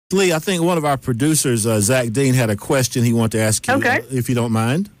Lee, I think one of our producers, Zach Dean, had a question he wanted to ask you, if you don't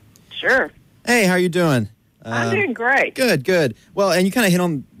mind. Sure. Hey, how you doing? I'm doing great. Good. Well, and you kind of hit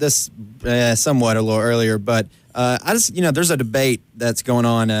on this somewhat a little earlier, but there's a debate that's going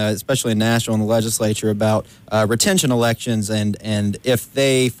on, especially in Nashville in the legislature, about retention elections and if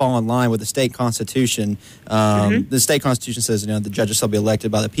they fall in line with the state constitution. The state constitution says, the judges shall be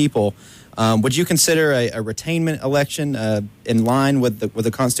elected by the people. Would you consider a retainment election in line with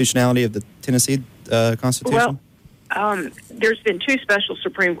the constitutionality of the Tennessee Constitution? Well, there's been two special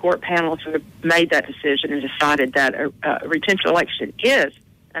Supreme Court panels who have made that decision and decided that a retention election is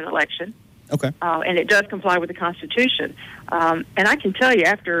an election. Okay. And it does comply with the Constitution. And I can tell you,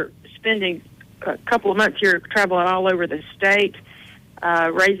 after spending a couple of months here traveling all over the state,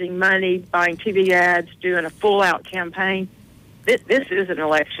 raising money, buying TV ads, doing a full-out campaign, this is an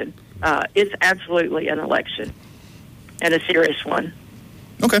election. It's absolutely an election, and a serious one.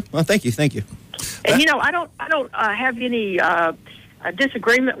 Okay. Well, thank you. And I don't have any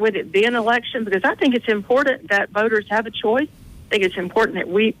disagreement with it being an election, because I think it's important that voters have a choice. I think it's important that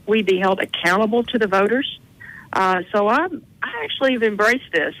we be held accountable to the voters. So I actually have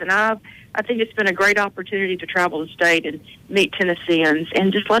embraced this, and I think it's been a great opportunity to travel the state and meet Tennesseans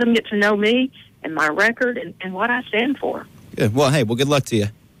and just let them get to know me and my record and what I stand for. Good. Well, hey, good luck to you.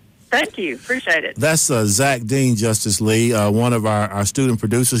 Thank you. Appreciate it. That's Zach Dean, Justice Lee, one of our student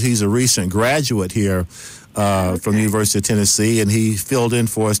producers. He's a recent graduate here from the University of Tennessee, and he filled in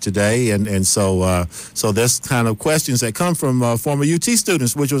for us today. And so that's kind of questions that come from former UT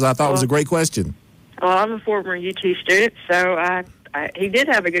students, which I thought was a great question. Well, I'm a former UT student, so he did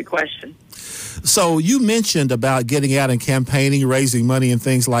have a good question. So you mentioned about getting out and campaigning, raising money and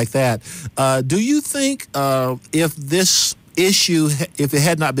things like that. Do you think if this issue, if it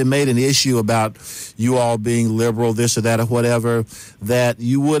had not been made an issue about you all being liberal, this or that or whatever, that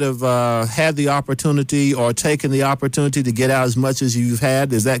you would have had the opportunity or taken the opportunity to get out as much as you've had?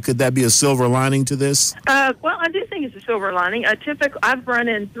 Could that be a silver lining to this? Well, I do think it's a silver lining. I've run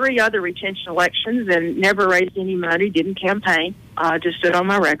in 3 other retention elections and never raised any money, didn't campaign, just stood on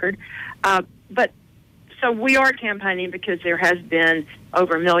my record. So we are campaigning because there has been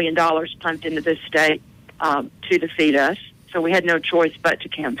over $1 million pumped into this state to defeat us. So we had no choice but to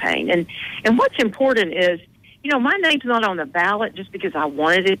campaign. And what's important is, my name's not on the ballot just because I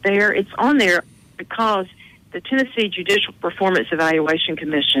wanted it there. It's on there because the Tennessee Judicial Performance Evaluation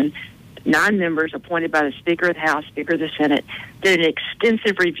Commission, 9 members appointed by the Speaker of the House, Speaker of the Senate, did an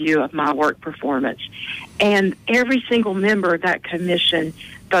extensive review of my work performance. And every single member of that commission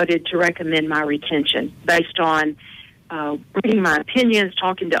voted to recommend my retention based on reading my opinions,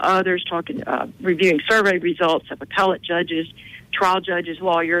 talking to others, reviewing survey results of appellate judges, trial judges,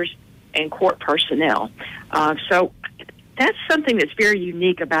 lawyers, and court personnel. So that's something that's very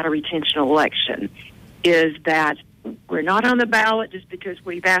unique about a retention election, is that we're not on the ballot just because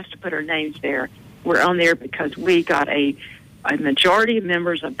we've asked to put our names there. We're on there because we got a majority of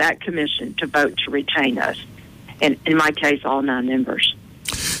members of that commission to vote to retain us, and in my case, all 9 members.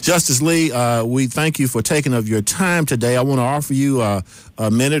 Justice Lee, we thank you for taking of your time today. I want to offer you a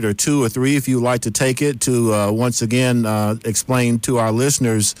minute or 2 or 3, if you'd like to take it, to once again explain to our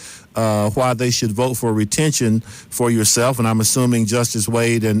listeners why they should vote for retention for yourself, and I'm assuming Justice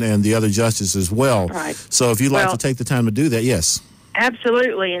Wade and the other justices as well. Right. So if you'd like to take the time to do that, yes.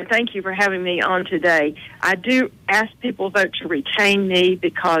 Absolutely, and thank you for having me on today. I do ask people to vote to retain me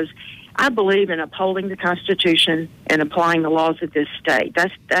because I believe in upholding the Constitution and applying the laws of this state.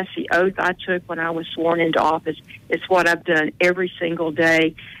 That's the oath I took when I was sworn into office. It's what I've done every single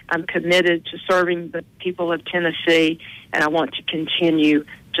day. I'm committed to serving the people of Tennessee, and I want to continue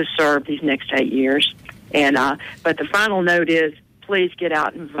to serve these next 8 years. And but the final note is, please get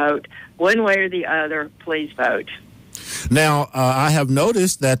out and vote. One way or the other, please vote. Now, I have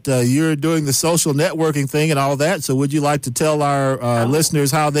noticed that you're doing the social networking thing and all that, so would you like to tell our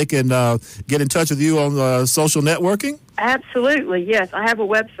listeners how they can get in touch with you on social networking? Absolutely, yes. I have a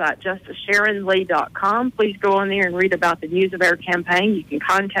website, justicesharonlee.com. Please go on there and read about the news of our campaign. You can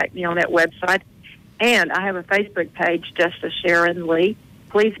contact me on that website. And I have a Facebook page, Justice Sharon Lee.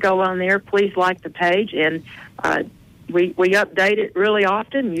 Please go on there. Please like the page. And we update it really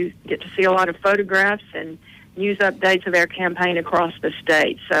often. You get to see a lot of photographs and news updates of our campaign across the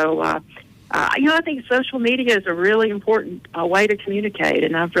state. So, I think social media is a really important way to communicate,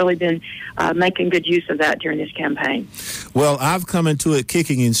 and I've really been making good use of that during this campaign. Well, I've come into it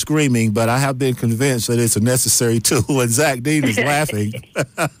kicking and screaming, but I have been convinced that it's a necessary tool, and Zach Dean is laughing.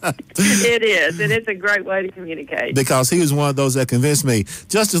 It is, and it's a great way to communicate. Because he was one of those that convinced me.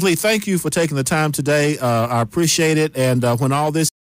 Justice Lee, thank you for taking the time today. I appreciate it, and when all this